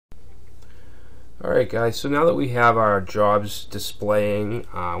Alright guys, so now that we have our jobs displaying,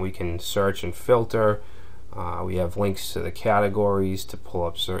 we can search and filter. We have links to the categories to pull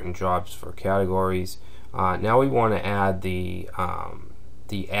up certain jobs for categories. Now we want to add the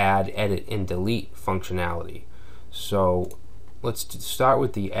add, edit, and delete functionality. So let's start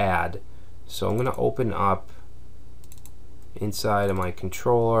with the add. So I'm going to open up inside of my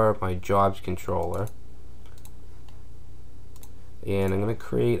controller, my jobs controller, and I'm going to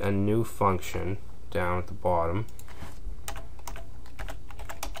create a new function down at the bottom.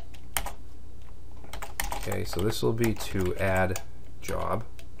 Okay, so this will be to add job.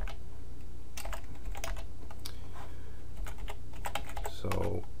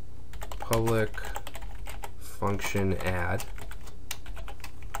 So public function add,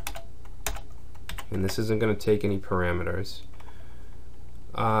 and this isn't going to take any parameters.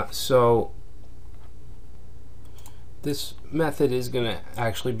 So this method is going to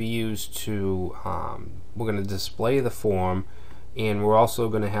actually be used to, we're going to display the form, and we're also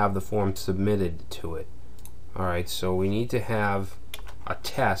going to have the form submitted to it. Alright, so we need to have a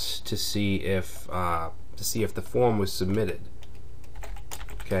test to see if the form was submitted.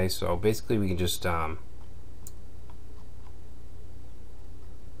 Okay, so basically we can just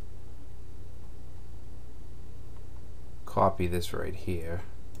copy this right here.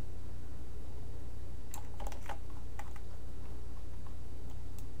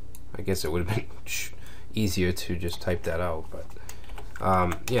 I guess it would have been easier to just type that out, but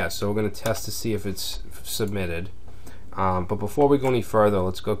yeah, so we're going to test to see if it's submitted. But before we go any further,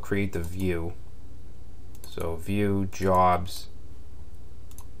 let's go create the view. So view, jobs,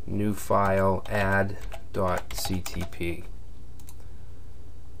 new file, add.ctp.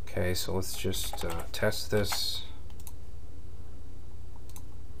 Okay, so let's just test this.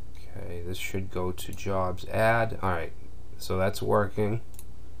 Okay, this should go to jobs add. Alright, so that's working.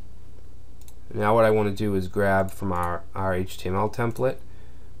 Now what I want to do is grab from our HTML template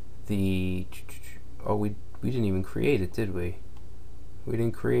the, oh, we didn't even create it, did we? We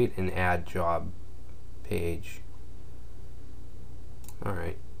didn't create an add job page.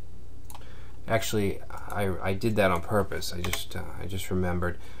 Alright. Actually, I did that on purpose. I just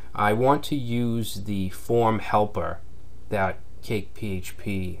remembered. I want to use the form helper that Cake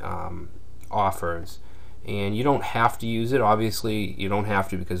PHP offers. And you don't have to use it. Obviously you don't have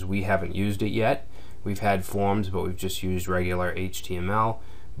to, because we haven't used it yet. We've had forms, but we've just used regular HTML.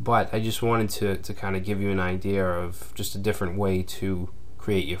 But I just wanted to kind of give you an idea of just a different way to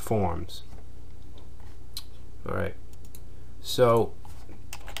create your forms. Alright, so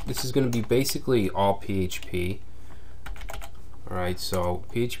this is going to be basically all PHP. Alright, so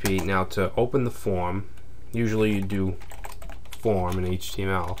PHP. Now to open the form, usually you do form in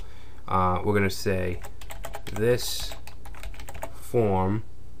HTML. We're going to say this form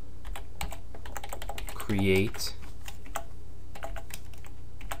create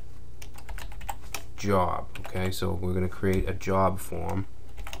job. Okay, so we're going to create a job form.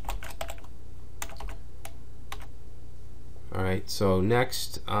 Alright, so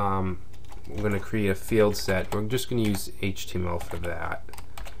next we're going to create a field set. We're just going to use HTML for that.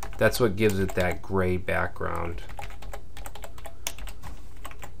 That's what gives it that gray background.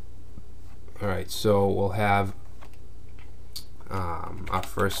 Alright, so we'll have our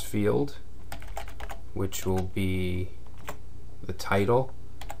first field, which will be the title.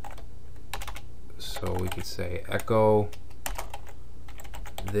 So we could say echo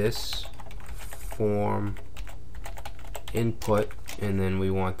this form input, and then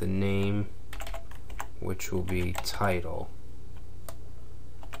we want the name, which will be title.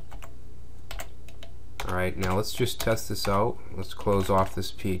 Alright, now let's just test this out. Let's close off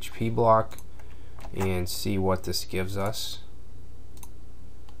this PHP block and see what this gives us.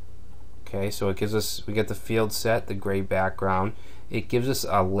 Okay, so it gives us, we get the field set, the gray background. It gives us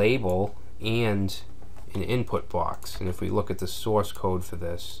a label and an input box. And if we look at the source code for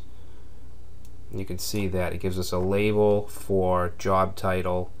this, you can see that it gives us a label for job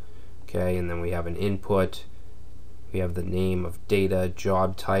title. Okay, and then we have an input. We have the name of data,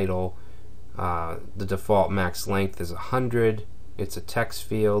 job title. The default max length is 100. It's a text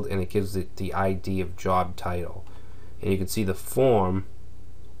field, and it gives it the ID of job title. And you can see the form,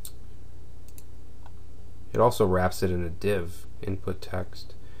 it also wraps it in a div, input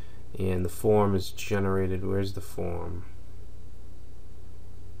text, and the form is generated. Where's the form?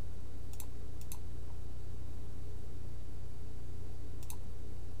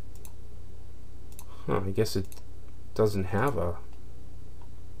 I guess it doesn't have a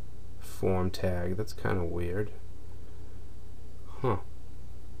form tag. That's kind of weird.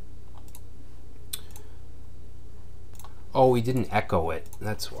 Oh, we didn't echo it.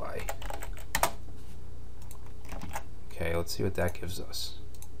 That's why. Okay, let's see what that gives us.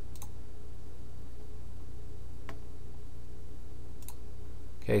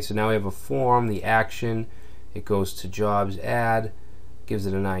 Okay, so now we have a form, the action, it goes to jobs add, gives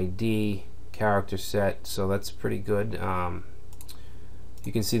it an ID, character set, so that's pretty good.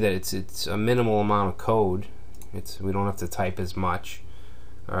 You can see that it's a minimal amount of code. We don't have to type as much.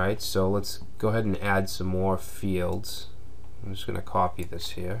 Alright, so let's go ahead and add some more fields. I'm just going to copy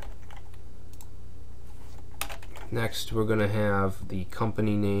this here. Next, we're going to have the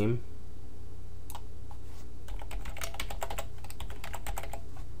company name.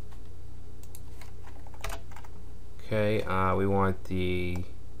 Okay, we want the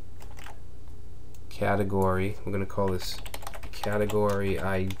category. We're going to call this category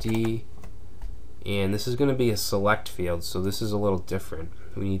ID, and this is going to be a select field, so this is a little different.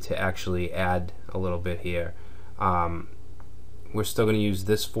 We need to actually add a little bit here. We're still going to use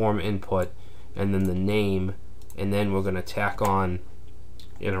this form input and then the name, and then we're going to tack on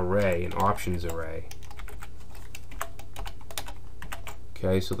an array, an options array.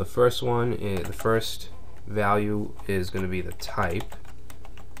 Okay, so the first one is, the first value is going to be the type,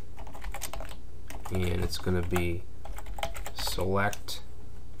 and it's going to be select.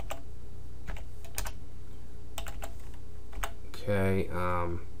 Okay,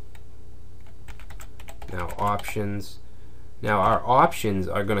 now options. Now our options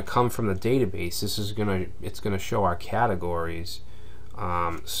are going to come from the database. It's going to show our categories.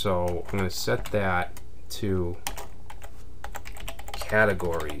 So I'm going to set that to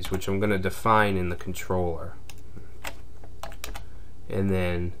categories, which I'm going to define in the controller. And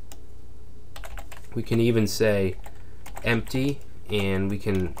then we can even say empty, and we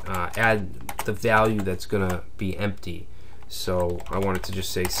can add the value that's going to be empty. So I want it to just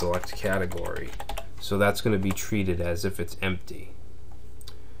say select category. So that's going to be treated as if it's empty.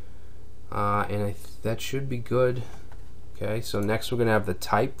 And that should be good. Okay, so next we're going to have the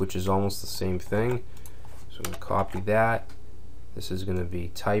type, which is almost the same thing. So I'm going to copy that. This is going to be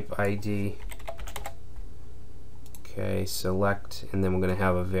type ID. Okay, select, and then we're going to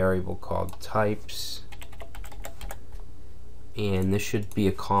have a variable called types. And this should be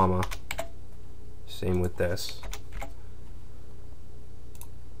a comma. Same with this.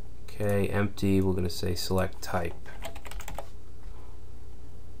 Okay, empty, we're going to say select type.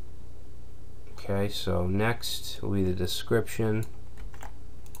 Okay, so next will be the description.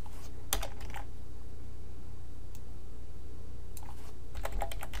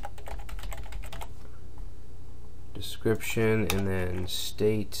 Description, and then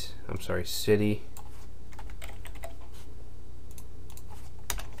city.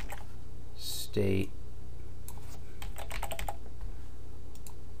 State.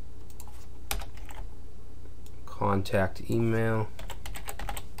 Contact email.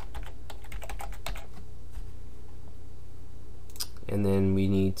 And then we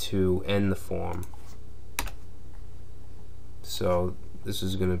need to end the form. So this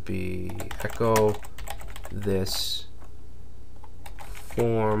is going to be echo this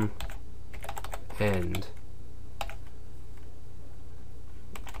form end.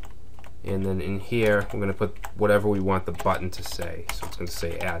 And then in here we're going to put whatever we want the button to say. So it's going to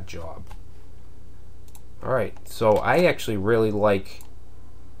say add job. Alright, so I actually really like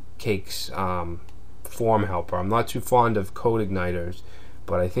Cake's form helper. I'm not too fond of code igniters,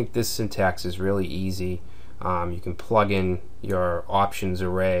 but I think this syntax is really easy. You can plug in your options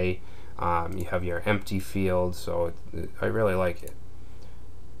array. You have your empty field, so I really like it.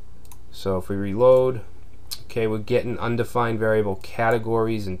 So if we reload, okay, we're getting undefined variable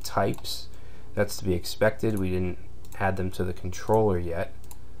categories and types. That's to be expected. We didn't add them to the controller yet.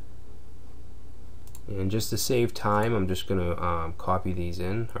 And just to save time, I'm just going to copy these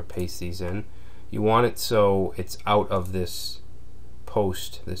in, or paste these in. You want it so it's out of this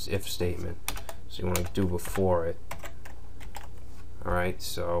post, this if statement. So you want to do before it. Alright,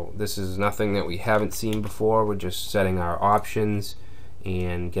 so this is nothing that we haven't seen before. We're just setting our options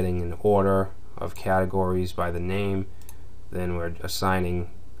and getting an order of categories by the name. Then we're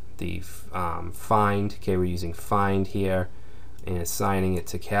assigning the find. Okay, we're using find here and assigning it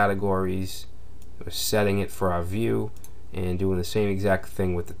to categories. We're setting it for our view and doing the same exact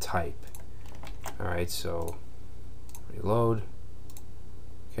thing with the type. Alright, so reload.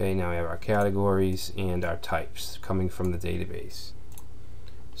 Okay, now we have our categories and our types coming from the database.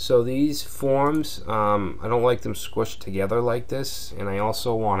 So these forms, I don't like them squished together like this, and I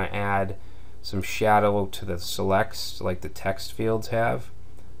also want to add some shadow to the selects like the text fields have.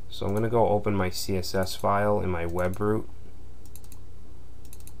 So I'm going to go open my CSS file in my web root.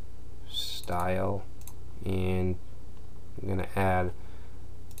 Style, and I'm going to add,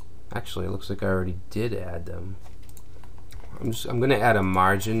 actually it looks like I already did add them. I'm going to add a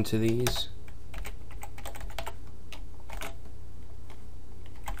margin to these.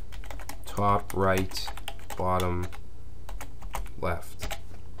 Top, right, bottom, left.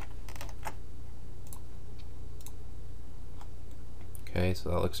 Okay, so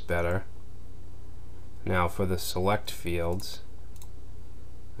that looks better. Now for the select fields,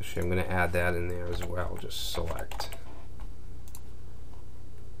 actually I'm going to add that in there as well, just select.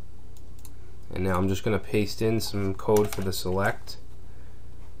 And now I'm just going to paste in some code for the select.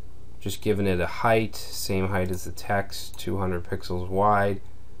 Just giving it a height, same height as the text, 200 pixels wide,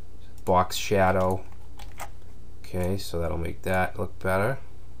 box shadow. Okay, so that'll make that look better.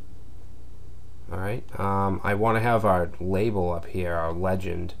 Alright, I want to have our label up here, our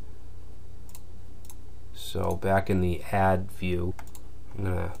legend. So back in the add view, I'm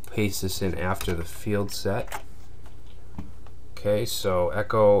going to paste this in after the field set. Okay, so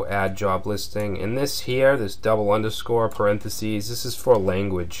echo add job listing, and this here, this double underscore parentheses, this is for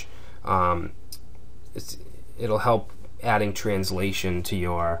language. It'll help adding translation to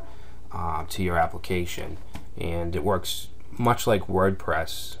your application, and it works much like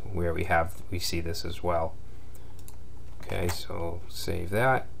WordPress, where we see this as well. Okay, so save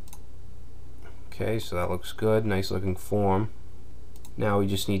that. Okay, so that looks good, nice looking form. Now we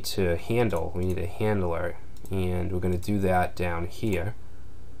just need to handle. We need a handler, and we're going to do that down here.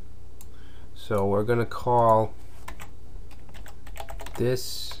 So we're going to call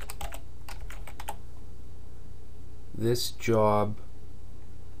this job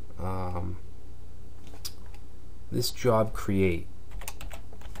create.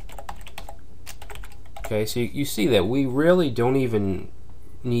 Okay, so you see that we really don't even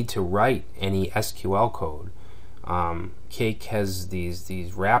need to write any SQL code. Cake has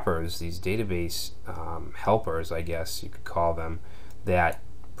these wrappers, these database helpers, I guess you could call them, that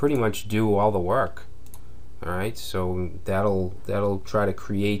pretty much do all the work. Alright, so that'll try to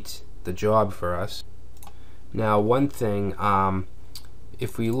create the job for us. Now one thing,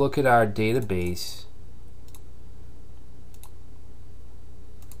 if we look at our database,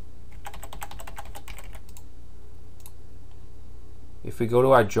 if we go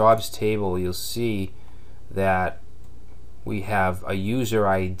to our jobs table, you'll see that we have a user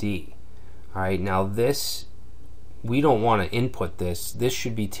ID. Alright, now this, we don't want to input this. This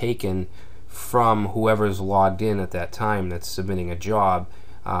should be taken from whoever's logged in at that time that's submitting a job,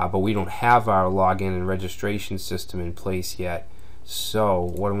 but we don't have our login and registration system in place yet. So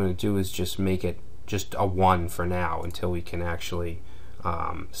what I'm going to do is just make it just a 1 for now until we can actually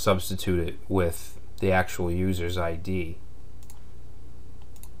substitute it with the actual user's ID.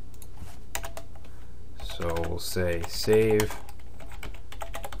 So we'll say save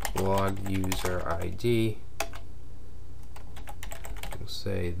log user ID. We'll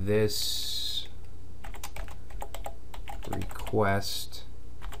say this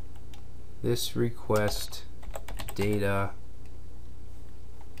request data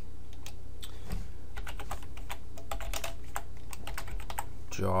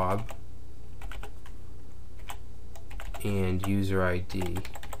job and user ID.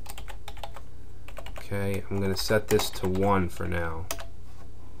 Okay, I'm going to set this to 1 for now.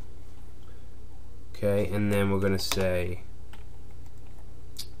 Okay, and then we're going to say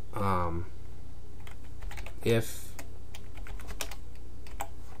if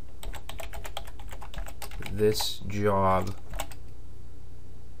this job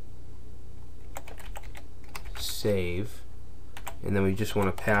save, and then we just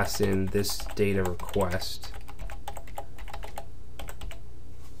want to pass in this data request.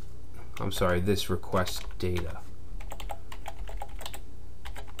 I'm sorry, this request data.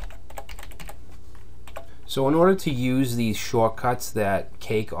 So in order to use these shortcuts that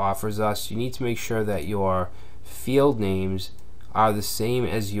Cake offers us, you need to make sure that your field names are the same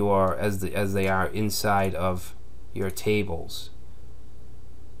as they are inside of your tables.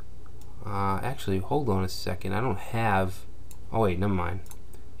 Actually, hold on a second. I don't have. Oh wait, never mind.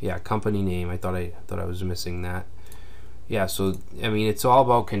 Yeah, company name. I thought I was missing that. Yeah, so I mean, it's all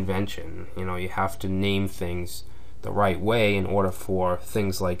about convention. You know, you have to name things the right way in order for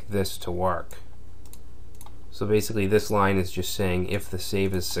things like this to work. So basically, this line is just saying if the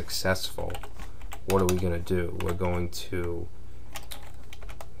save is successful, what are we going to do? We're going to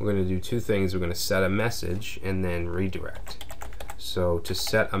do two things. We're going to set a message and then redirect. So to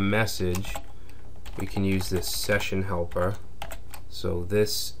set a message, we can use this session helper. So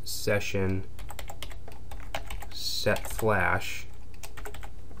this session set flash.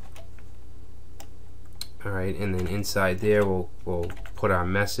 Alright, and then inside there we'll put our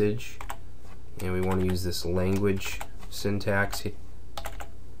message, and we want to use this language syntax.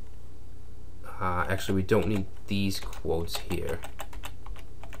 Actually, we don't need these quotes here.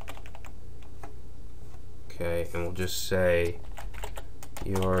 Okay, and we'll just say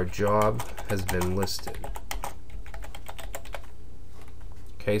your job has been listed.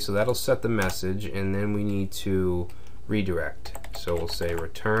 Okay, so that'll set the message, and then we need to redirect. So we'll say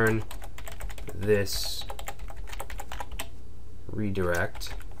return this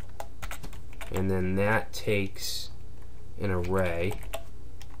redirect, and then that takes an array,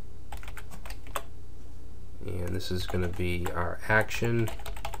 and this is going to be our action.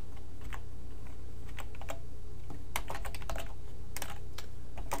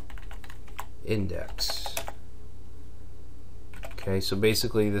 Index. Okay, so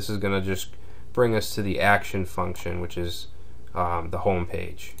basically this is going to just bring us to the action function, which is the home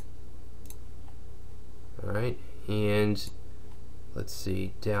page. Alright, and let's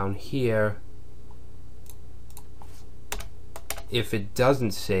see, down here, if it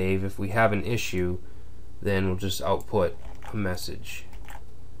doesn't save, if we have an issue, then we'll just output a message.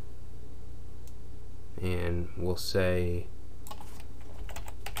 And we'll say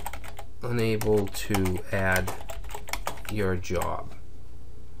unable to add your job.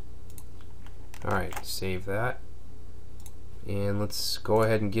 Alright, save that. And let's go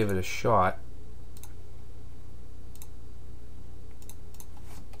ahead and give it a shot.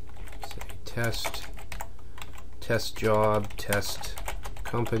 Say test job, test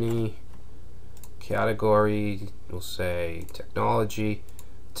company, category, we'll say technology,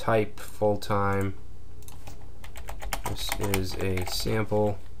 type full-time. This is a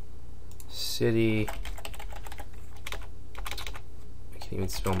sample city. I can't even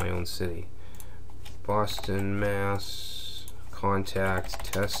spell my own city. Boston, Mass. Contact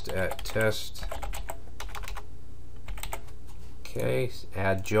test at test. Okay,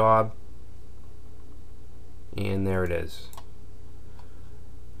 add job. And there it is.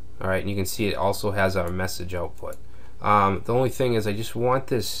 Alright, and you can see it also has our message output. The only thing is I just want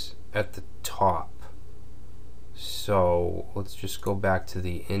this at the top. So let's just go back to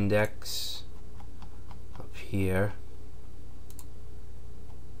the index up here.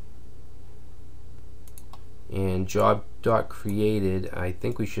 And job.created, I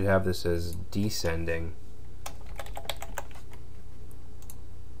think we should have this as descending.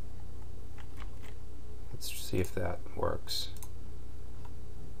 Let's see if that works.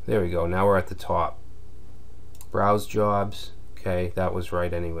 There we go, now we're at the top. Browse jobs, okay, that was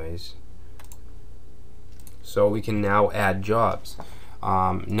right anyways. So we can now add jobs.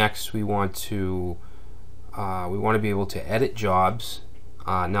 Next we want to be able to edit jobs.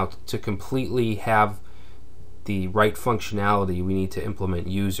 Now to completely have the right functionality, we need to implement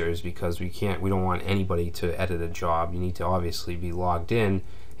users, because we don't want anybody to edit a job. You need to obviously be logged in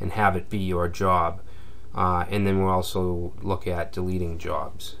and have it be your job. And then we'll also look at deleting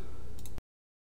jobs.